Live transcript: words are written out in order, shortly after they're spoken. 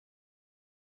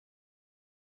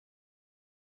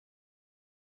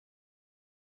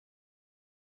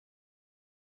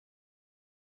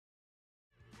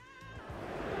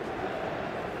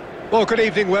Well, good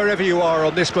evening wherever you are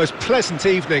on this most pleasant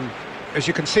evening. As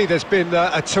you can see, there's been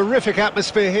a terrific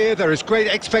atmosphere here. There is great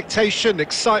expectation,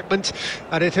 excitement,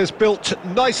 and it has built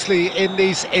nicely in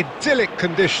these idyllic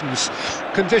conditions.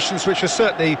 Conditions which are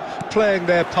certainly playing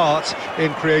their part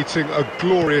in creating a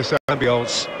glorious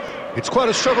ambience. It's quite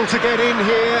a struggle to get in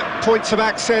here, points of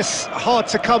access hard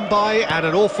to come by, and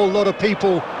an awful lot of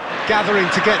people gathering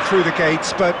to get through the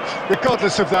gates. But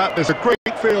regardless of that, there's a great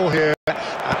feel here.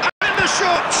 And the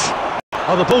shot!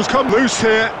 Oh, the ball's come loose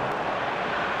here.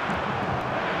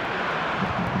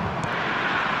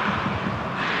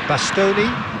 Bastoni,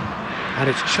 and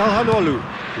it's Çalhanoğlu,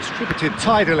 distributed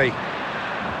tidily.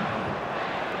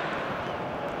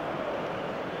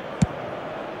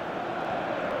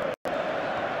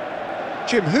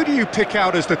 Jim, who do you pick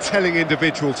out as the telling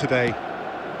individual today?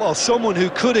 Well, someone who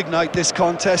could ignite this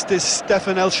contest is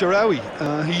Stefan El Shaarawy.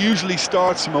 He usually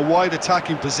starts from a wide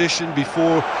attacking position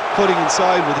before cutting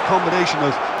inside with a combination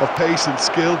of pace and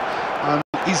skill, and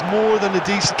he's more than a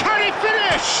decent... Can he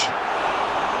finish?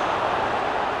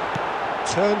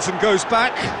 Turns and goes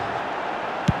back.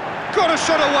 Got a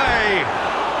shot away.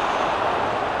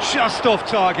 Just off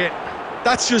target.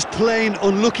 That's just plain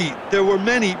unlucky. There were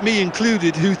many, me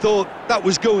included, who thought that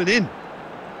was going in.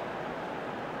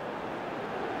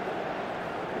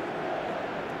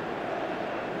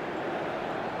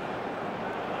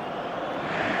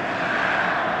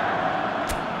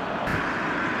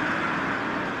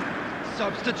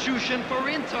 Substitution for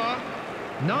Inter,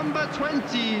 number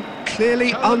 20.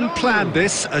 Clearly unplanned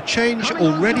this, a change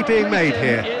already being made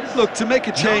here. Look, to make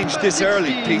a change this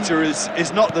early, Peter,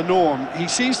 is not the norm. He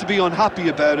seems to be unhappy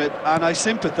about it, and I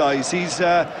sympathise.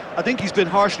 I think he's been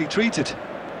harshly treated.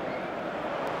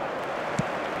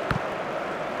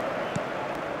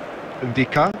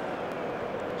 Ndika.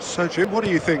 So, Jim, what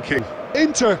are you thinking?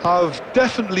 Inter have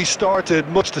definitely started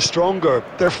much the stronger.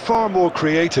 They're far more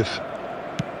creative.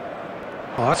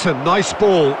 Oh, that's a nice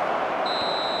ball.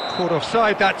 Caught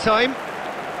offside that time.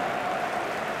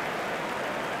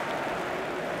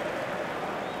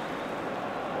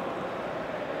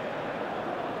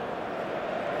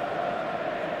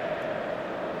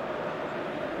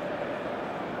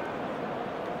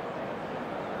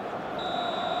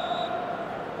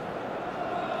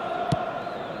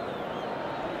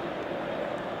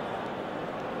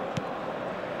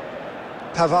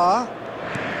 Pavard.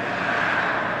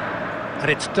 And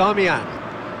it's Damian.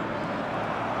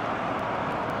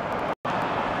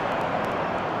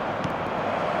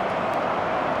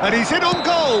 And he's in on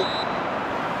goal.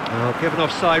 Well, given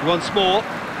offside once more.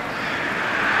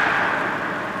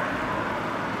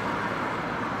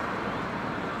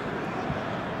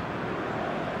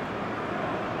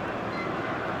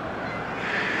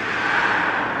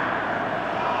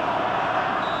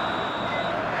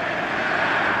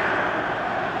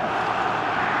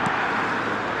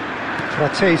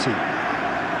 Fratesi.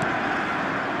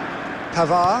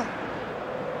 Pavard.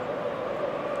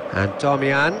 And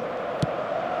Damian.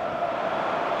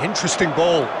 Interesting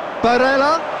ball.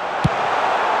 Barella.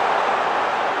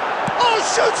 Oh,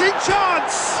 shooting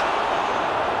chance!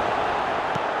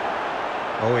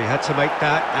 Oh, he had to make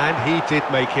that, and he did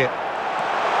make it.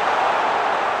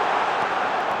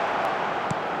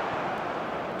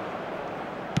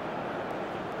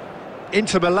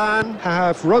 Inter Milan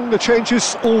have rung the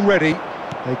changes already.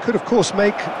 They could, of course,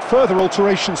 make further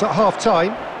alterations at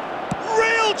half-time.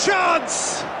 Real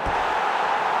chance!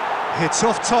 It's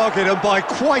off target and by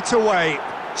quite a way.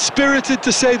 Spirited,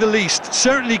 to say the least.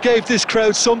 Certainly gave this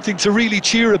crowd something to really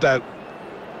cheer about.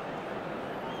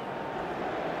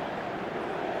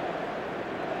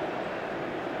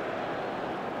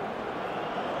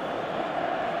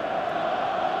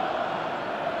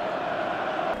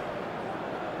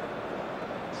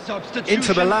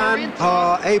 Inter Milan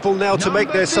are able now to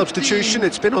make their substitution.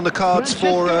 It's been on the cards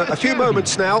for a few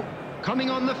moments now. Coming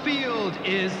on the field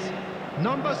is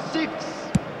number 6,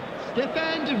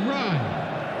 Koustav Roy.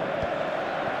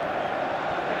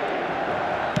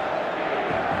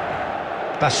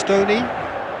 Bastoni.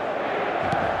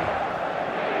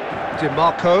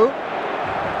 DiMarco.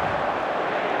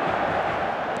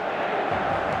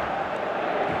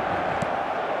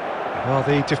 Well,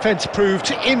 the defence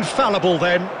proved infallible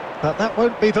then, but that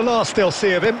won't be the last they'll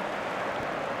see of him.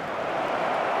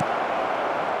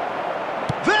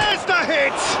 There's the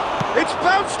hit! It's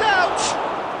bounced out!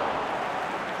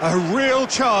 A real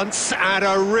chance and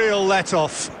a real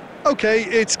let-off. OK,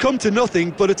 it's come to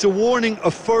nothing, but it's a warning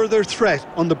of further threat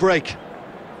on the break.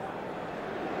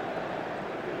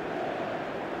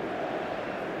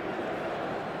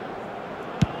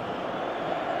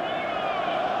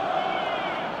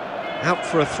 Out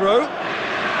for a throw.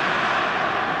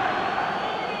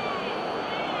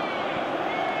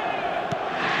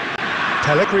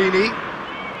 Pellegrini.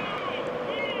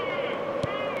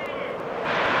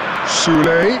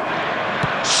 Soulé.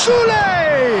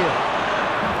 Soulé!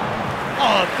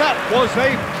 Oh, that was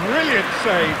a brilliant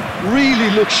save. Really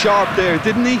looked sharp there,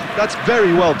 didn't he? That's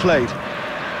very well played.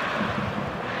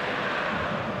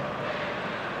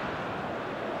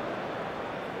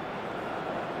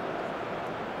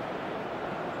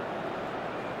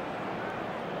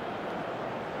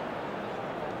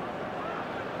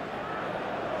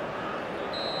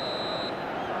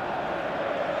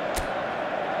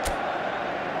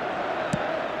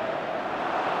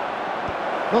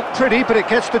 Not pretty, but it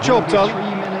gets the job done.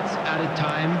 3 minutes added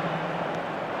time.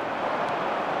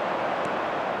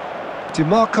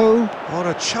 DiMarco on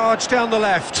a charge down the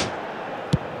left.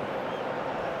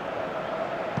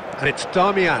 And it's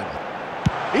Damian.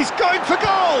 He's going for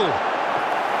goal!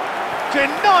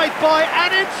 Denied by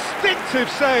an instinctive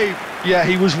save. Yeah,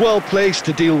 he was well placed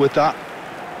to deal with that.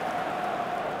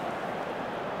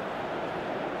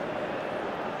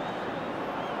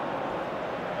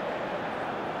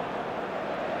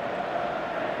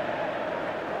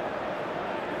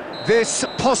 This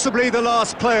possibly the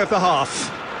last play of the half.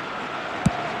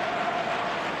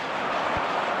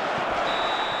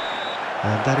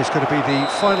 And that is going to be the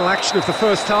final action of the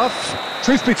first half.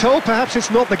 Truth be told, perhaps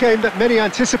it's not the game that many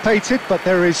anticipated, but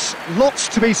there is lots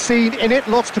to be seen in it,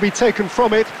 lots to be taken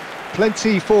from it.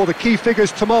 Plenty for the key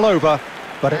figures to mull over,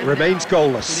 but it remains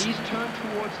goalless. Please turn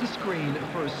towards the screen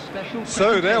for a special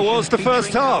So there was the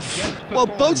first half. Well,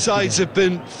 both sides have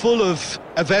been full of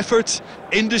effort,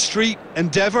 industry,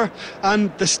 endeavour,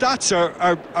 and the stats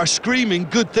are screaming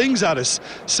good things at us.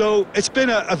 So it's been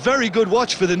a very good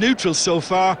watch for the neutrals so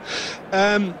far,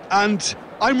 and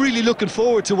I'm really looking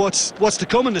forward to what's to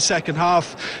come in the second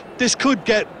half. This could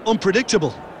get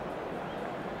unpredictable.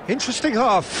 Interesting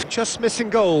half, just missing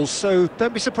goals, so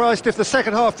don't be surprised if the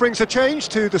second half brings a change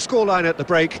to the scoreline at the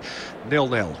break,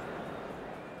 0-0.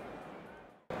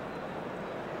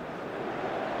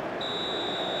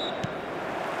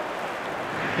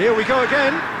 Here we go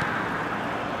again.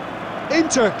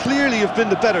 Inter clearly have been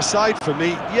the better side for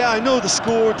me. Yeah, I know the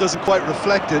score doesn't quite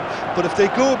reflect it, but if they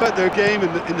go about their game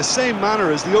in the same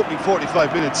manner as the opening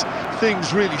 45 minutes,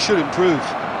 things really should improve.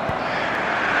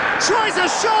 Tries a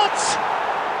shot!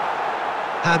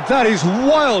 And that is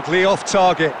wildly off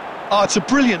target. Oh, it's a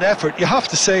brilliant effort, you have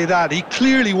to say that. He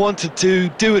clearly wanted to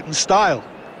do it in style.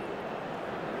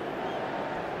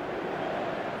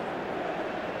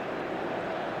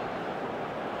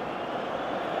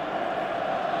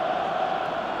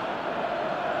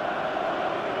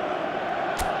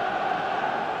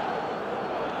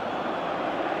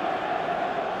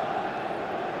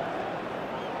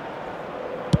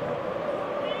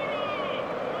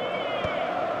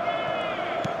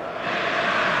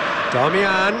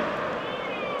 Damian.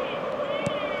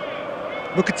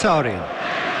 Mkhitaryan.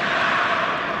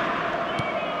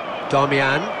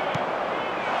 Damian.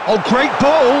 Oh, great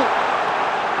ball!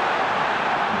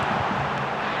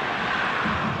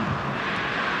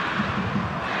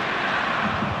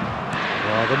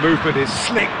 Well, the movement is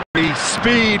slick, the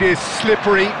speed is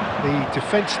slippery. The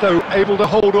defence, though, able to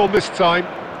hold on this time.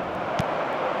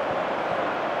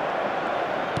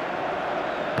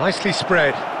 Nicely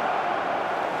spread.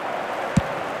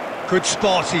 Good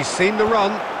spot, he's seen the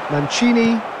run.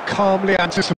 Mancini calmly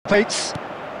anticipates.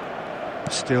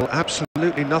 Still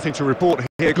absolutely nothing to report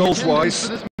here goals-wise.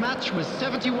 This match was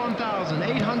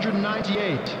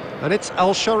 71,898. And it's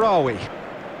El Shaarawy.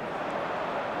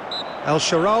 El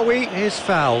Shaarawy is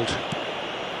fouled.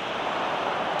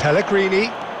 Pellegrini.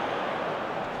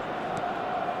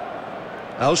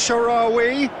 El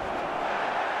Shaarawy.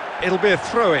 It'll be a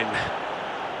throw-in.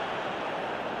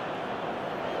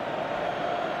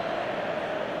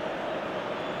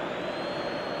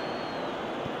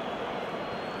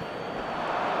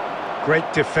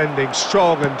 Great defending,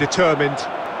 strong and determined.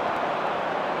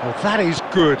 Well, that is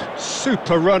good.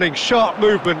 Super running, sharp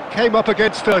movement. Came up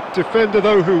against a defender,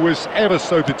 though, who was ever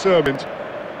so determined.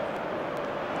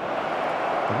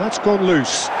 And that's gone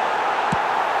loose.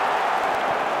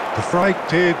 The Fright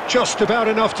did just about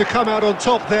enough to come out on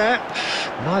top there.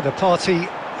 Neither party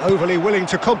overly willing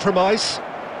to compromise.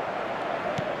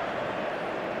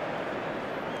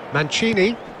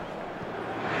 Mancini.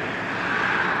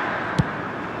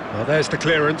 Well, there's the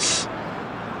clearance.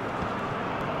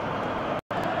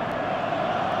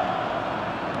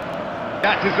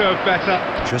 That deserved better.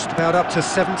 Just about up to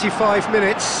 75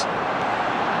 minutes.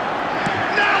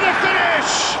 Now the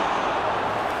finish!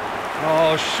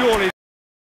 Oh, surely.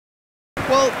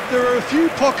 Well, there are a few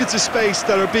pockets of space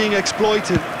that are being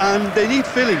exploited, and they need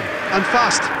filling, and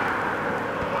fast.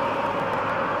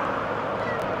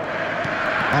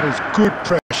 That is good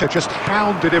pressure, just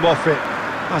hounded him off it.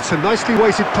 That's a nicely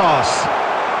weighted pass.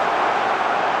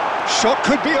 Shot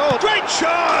could be on. Great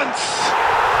chance!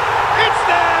 It's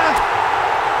there!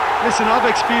 Listen, I've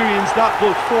experienced that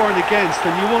both for and against,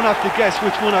 and you won't have to guess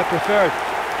which one I preferred.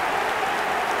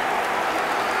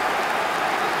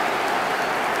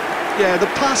 Yeah,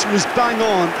 the pass was bang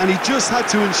on, and he just had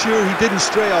to ensure he didn't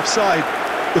stray offside.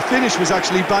 The finish was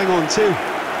actually bang on too.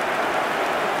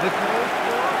 The goal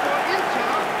scorer for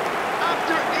Inter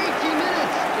after 80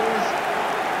 minutes is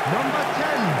number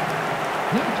 10,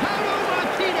 Lautaro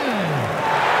Martinez.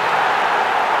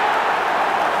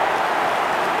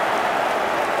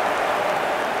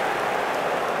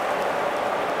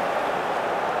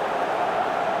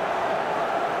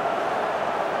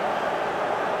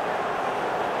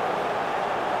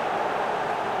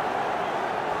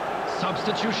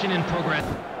 Substitution in progress.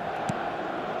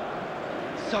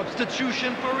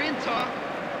 Substitution for Inter,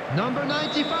 number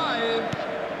 95.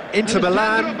 Inter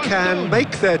Milan can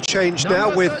make their change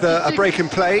now with a break in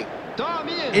play.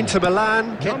 Inter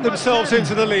Milan get themselves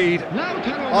into the lead.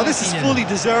 Oh, this is fully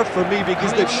deserved for me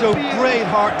because they've shown great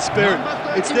heart and spirit.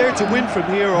 It's there to win from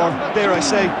here, or dare I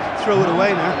say, throw it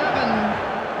away now.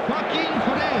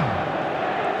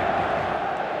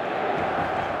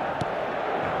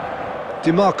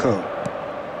 DiMarco.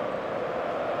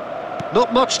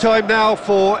 Not much time now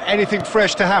for anything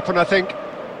fresh to happen, I think.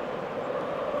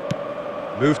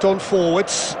 Moved on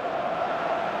forwards.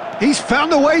 He's found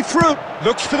the way through.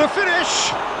 Looks for the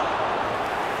finish.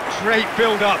 Great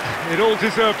build-up. It all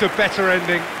deserved a better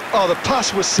ending. Oh, the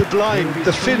pass was sublime.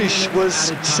 The finish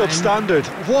was substandard.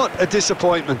 What a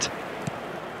disappointment.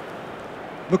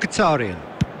 Mkhitaryan.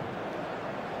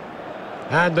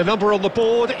 And the number on the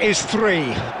board is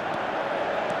 3.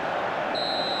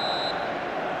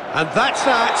 And that's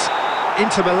that.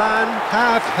 Inter Milan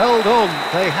have held on.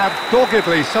 They have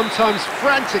doggedly, sometimes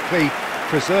frantically,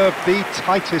 preserved the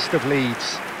tightest of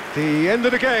leads. The end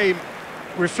of the game.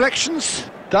 Reflections?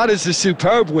 That is a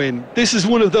superb win. This is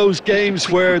one of those games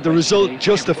where the result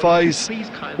justifies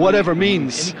whatever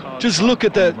means. Just look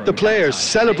at the players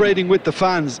celebrating with the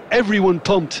fans. Everyone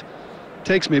pumped.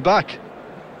 Takes me back.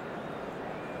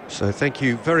 So thank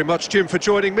you very much, Jim, for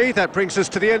joining me. That brings us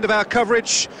to the end of our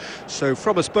coverage. So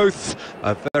from us both,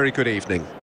 a very good evening.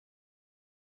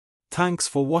 Thanks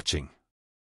for watching.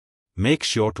 Make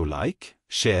sure to like,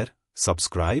 share,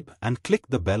 subscribe and click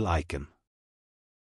the bell icon.